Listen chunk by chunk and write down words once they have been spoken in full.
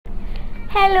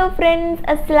Hello friends,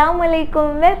 Assalamualaikum.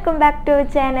 Welcome back to our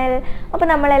channel. അപ്പോൾ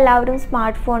നമ്മൾ എല്ലാവരും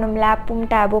സ്മാർട്ട്ഫോണും ലാപ്പും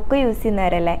ടാബും ഒക്കെ യൂസ്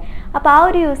ചെയ്യുന്നവരല്ലേ. അപ്പോൾ ആ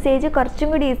ഒരു യൂസേജ് കുറച്ചും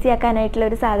കൂടി ഈസി ആക്കാനായിട്ടുള്ള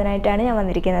ഒരു സാധനമായിട്ടാണ് ഞാൻ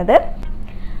വന്നിരിക്കുന്നത്.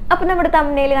 അപ്പോൾ നമ്മുടെ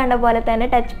തംബ്നെയിൽ കണ്ട പോലെ തന്നെ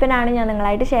ടച്ച് പെൻ ആണ് ഞാൻ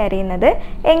നിങ്ങളായിട്ട് ഷെയർ ചെയ്യുന്നത്.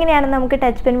 എങ്ങനെയാണ് നമുക്ക്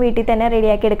ടച്ച് പെൻ വീട്ടിൽ തന്നെ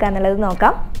റെഡിയാക്കി എടുക്കാന്നുള്ളത്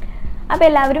നോക്കാം. അപ്പോൾ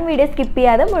എല്ലാവരും വീഡിയോ സ്കിപ്പ്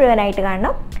ചെയ്യാതെ മുഴുവനായിട്ട്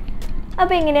കാണണം.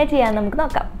 അപ്പോൾ എങ്ങനെയാണ് ചെയ്യാൻ നമുക്ക്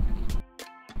നോക്കാം.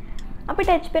 അപ്പോൾ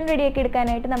ടച്ച് പെൻ റെഡിയാക്കി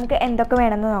എടുക്കാനായിട്ട് നമുക്ക് എന്തൊക്കെ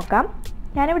വേണമെന്ന് നോക്കാം.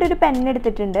 ഞാനിവിടെ ഒരു പെൻ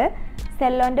എടുത്തിട്ടുണ്ട്.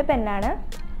 സെല്ലോൻ്റെ പെന്നാണ്.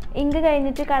 ഇങ്ക്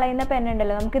കഴിഞ്ഞിട്ട് കളയുന്ന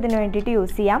പെന്നുണ്ടല്ലോ, നമുക്ക് ഇതിന് വേണ്ടിയിട്ട്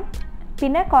യൂസ് ചെയ്യാം.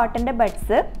 പിന്നെ കോട്ടൻ്റെ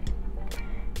ബഡ്സ്,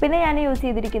 പിന്നെ ഞാൻ യൂസ്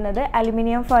ചെയ്തിരിക്കുന്നത്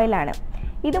അലുമിനിയം ഫോയിലാണ്.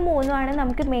 ഇത് മൂന്നുമാണ്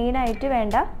നമുക്ക് മെയിനായിട്ട്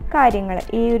വേണ്ട കാര്യങ്ങൾ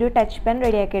ഈ ഒരു ടച്ച് പെൻ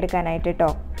റെഡിയാക്കി എടുക്കാനായിട്ട് കേട്ടോ.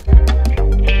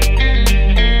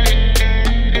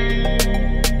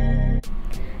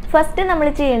 ഫസ്റ്റ് നമ്മൾ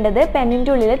ചെയ്യേണ്ടത്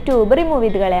പെന്നിൻ്റെ ഉള്ളിൽ ട്യൂബ് റിമൂവ്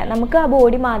ചെയ്ത് കളയാം. നമുക്ക് ആ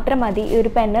ബോഡി മാത്രം മതി ഈ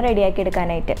ഒരു പെന്ന് റെഡിയാക്കി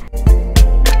എടുക്കാനായിട്ട്.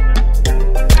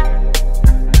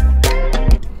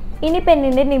 ഇനി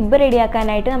പെന്നിൻ്റെ നിബ്ബ്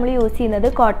റെഡിയാക്കാനായിട്ട് നമ്മൾ യൂസ് ചെയ്യുന്നത്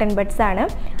കോട്ടൺ ബഡ്സ് ആണ്.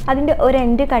 അതിൻ്റെ ഒരു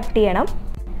എൻഡ് കട്ട് ചെയ്യണം.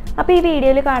 അപ്പോൾ ഈ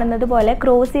വീഡിയോയിൽ കാണുന്നത് പോലെ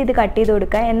ക്രോസ് ചെയ്ത് കട്ട് ചെയ്ത്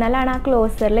കൊടുക്കുക. എന്നാലാണ് ആ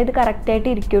ക്ലോസറിൽ ഇത് കറക്റ്റായിട്ട്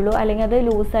ഇരിക്കുള്ളൂ, അല്ലെങ്കിൽ അത്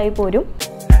ലൂസായി പോരും.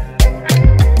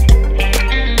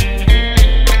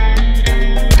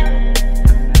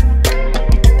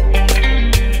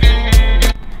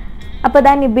 അപ്പോൾ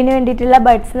ഇതാ നിബിന് വേണ്ടിയിട്ടുള്ള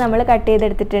ബഡ്സ് നമ്മൾ കട്ട്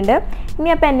ചെയ്തെടുത്തിട്ടുണ്ട്.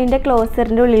 ഇനി ആ പെന്നിൻ്റെ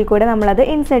ക്ലോസറിൻ്റെ ഉള്ളിൽ കൂടെ നമ്മളത്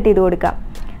ഇൻസേർട്ട് ചെയ്ത് കൊടുക്കാം.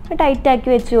 ടൈറ്റാക്കി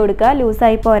വെച്ച് കൊടുക്കുക,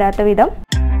 ലൂസായി പോരാത്ത വിധം.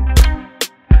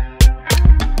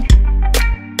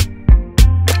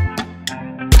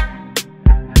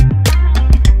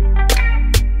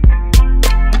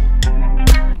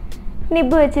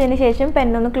 നിബ്ബ് വെച്ചതിന് ശേഷം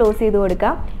പെന്നൊന്ന് ക്ലോസ് ചെയ്ത്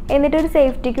കൊടുക്കാം. എന്നിട്ടൊരു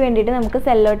സേഫ്റ്റിക്ക് വേണ്ടിയിട്ട് നമുക്ക്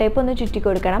സെല്ലോ ടേപ്പ് ഒന്ന് ചുറ്റി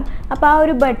കൊടുക്കണം. അപ്പോൾ ആ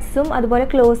ഒരു ബഡ്സും അതുപോലെ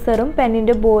ക്ലോസറും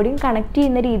പെന്നിൻ്റെ ബോഡിയും കണക്ട്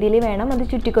ചെയ്യുന്ന രീതിയിൽ വേണം അത്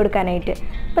ചുറ്റി കൊടുക്കാനായിട്ട്.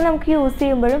 അപ്പോൾ നമുക്ക് യൂസ്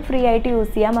ചെയ്യുമ്പോഴും ഫ്രീ ആയിട്ട്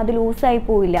യൂസ് ചെയ്യാം, അത് ലൂസായി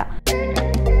പോവില്ല.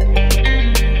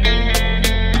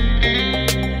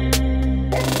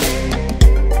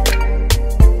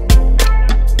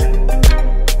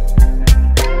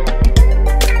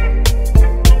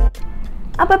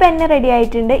 അപ്പോൾ പെന്ന് റെഡി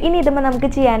ആയിട്ടുണ്ട്. ഇനി ഇതുമ്പോൾ നമുക്ക്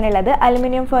ചെയ്യാനുള്ളത്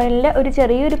അലുമിനിയം ഫോയിലിൻ്റെ ഒരു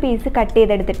ചെറിയൊരു പീസ് കട്ട്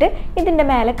ചെയ്തെടുത്തിട്ട് ഇതിൻ്റെ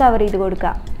മേലെ കവർ ചെയ്ത്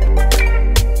കൊടുക്കുക.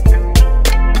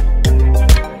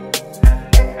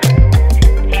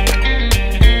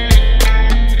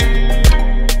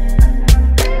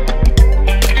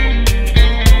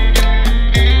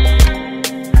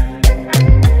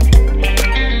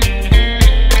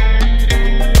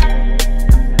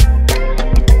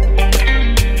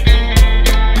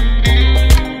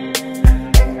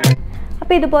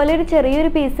 അപ്പോൾ ഇതുപോലെ ഒരു ചെറിയൊരു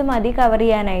പീസ് മതി കവർ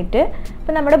ചെയ്യാനായിട്ട്.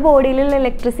 അപ്പോൾ നമ്മുടെ ബോഡിയിലുള്ള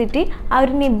ഇലക്ട്രിസിറ്റി ആ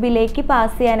ഒരു നിബിലേക്ക്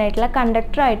പാസ് ചെയ്യാനായിട്ടുള്ള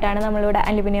കണ്ടക്ടറായിട്ടാണ് നമ്മളിവിടെ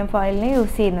അലുമിനിയം ഫോയിലിനെ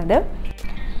യൂസ് ചെയ്യുന്നത്.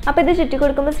 അപ്പോൾ ഇത് ചുറ്റി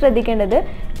കൊടുക്കുമ്പോൾ ശ്രദ്ധിക്കേണ്ടത്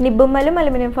നിബുമ്മലും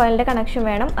അലുമിനിയം ഫോയിലിൻ്റെ കണക്ഷൻ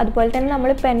വേണം, അതുപോലെ തന്നെ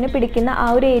നമ്മൾ പെന്ന് പിടിക്കുന്ന ആ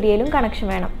ഒരു ഏരിയയിലും കണക്ഷൻ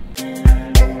വേണം.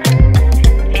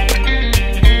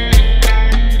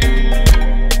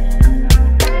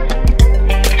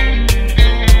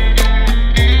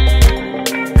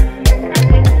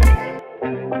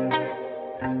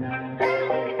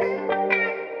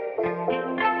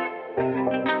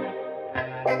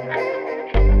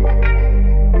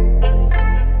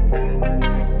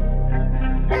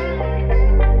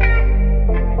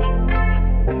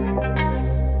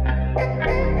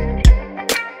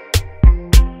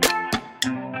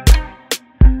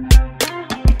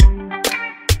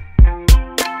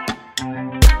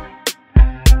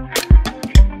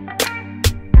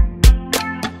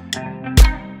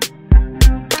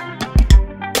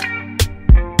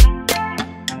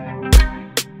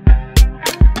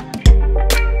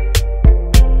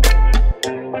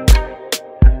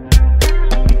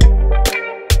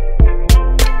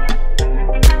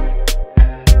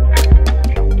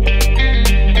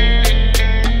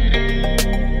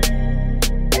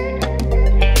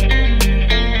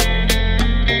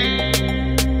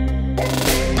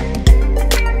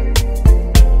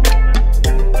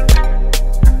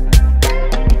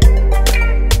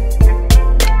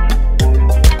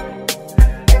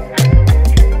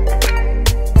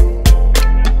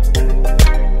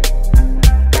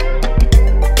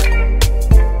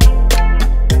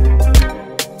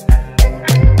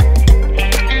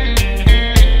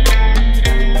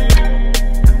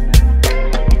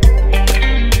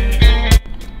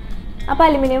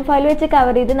 അപ്പോൾ അലുമിനിയം ഫോയിൽ വെച്ച്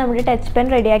കവർ ചെയ്ത് നമ്മുടെ ടച്ച് പെൻ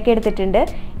റെഡിയാക്കി എടുത്തിട്ടുണ്ട്.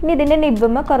 ഇനി ഇതിൻ്റെ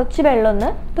നിബ്ബുമ്മ കുറച്ച് വെള്ളം ഒന്ന്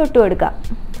തൊട്ട് കൊടുക്കുക.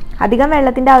 അധികം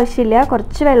വെള്ളത്തിൻ്റെ ആവശ്യമില്ല,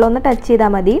 കുറച്ച് വെള്ളം ഒന്ന് ടച്ച്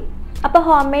ചെയ്താൽ മതി. അപ്പോൾ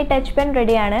ഹോം മെയ്ഡ് ടച്ച് പെൻ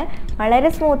റെഡിയാണ്. വളരെ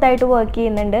സ്മൂത്തായിട്ട് വർക്ക്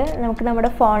ചെയ്യുന്നുണ്ട്. നമുക്ക്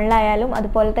നമ്മുടെ ഫോണിലായാലും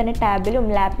അതുപോലെ തന്നെ ടാബിലും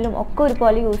ലാപ്പിലും ഒക്കെ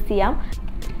ഒരുപോലെ യൂസ് ചെയ്യാം.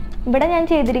 ഇവിടെ ഞാൻ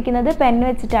ചെയ്തിരിക്കുന്നത് പെൻ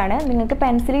വെച്ചിട്ടാണ്. നിങ്ങൾക്ക്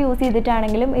പെൻസിൽ യൂസ്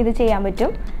ചെയ്തിട്ടാണെങ്കിലും ഇത് ചെയ്യാൻ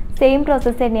പറ്റും. സെയിം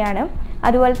പ്രോസസ്സ് തന്നെയാണ്.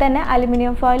 അതുപോലെ തന്നെ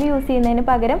അലുമിനിയം ഫോയിൽ യൂസ് ചെയ്യുന്നതിന്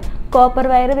പകരം കോപ്പർ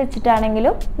വയർ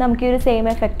വെച്ചിട്ടാണെങ്കിലും നമുക്ക് ഈ ഒരു സെയിം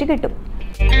എഫക്റ്റ് കിട്ടും.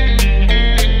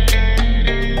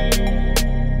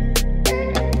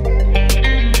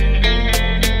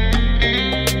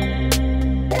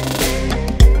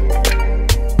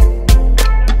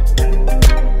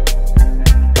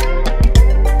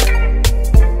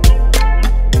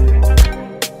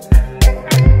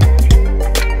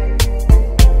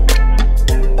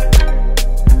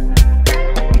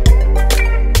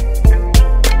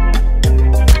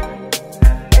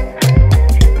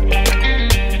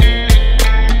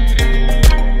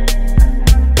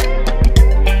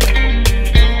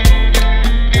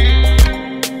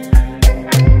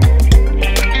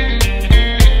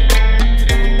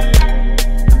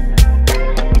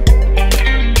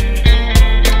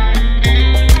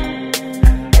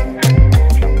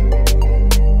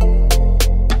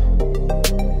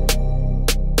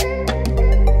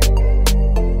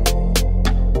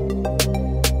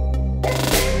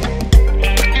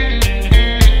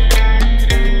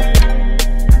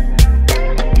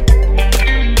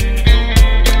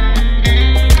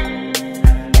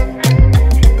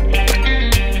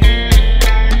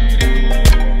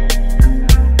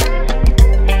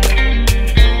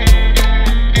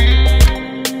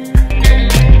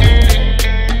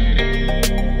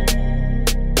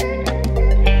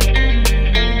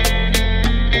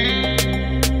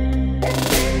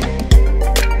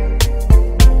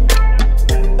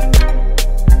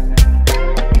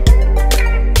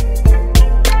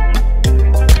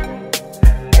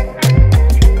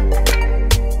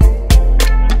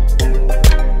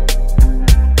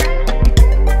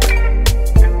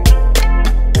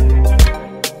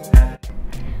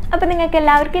 അപ്പോൾ നിങ്ങൾക്ക്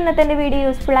എല്ലാവർക്കും ഇന്നത്തെ എൻ്റെ വീഡിയോ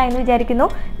യൂസ്ഫുൾ ആയെന്ന് വിചാരിക്കുന്നു.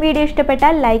 വീഡിയോ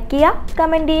ഇഷ്ടപ്പെട്ടാൽ ലൈക്ക് ചെയ്യുക,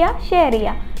 കമൻറ്റ് ചെയ്യുക, ഷെയർ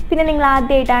ചെയ്യുക. പിന്നെ നിങ്ങൾ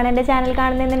ആദ്യമായിട്ടാണ് എൻ്റെ ചാനൽ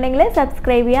കാണുന്നതെന്നുണ്ടെങ്കിൽ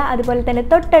സബ്സ്ക്രൈബ് ചെയ്യുക. അതുപോലെ തന്നെ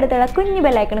തൊട്ടടുത്തുള്ള കുഞ്ഞു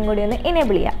ബെല്ലൈക്കണും കൂടി ഒന്ന്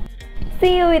എനേബിൾ ചെയ്യുക.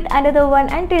 See you with another one.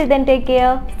 Until then, take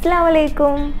care. Assalamu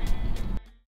alaikum.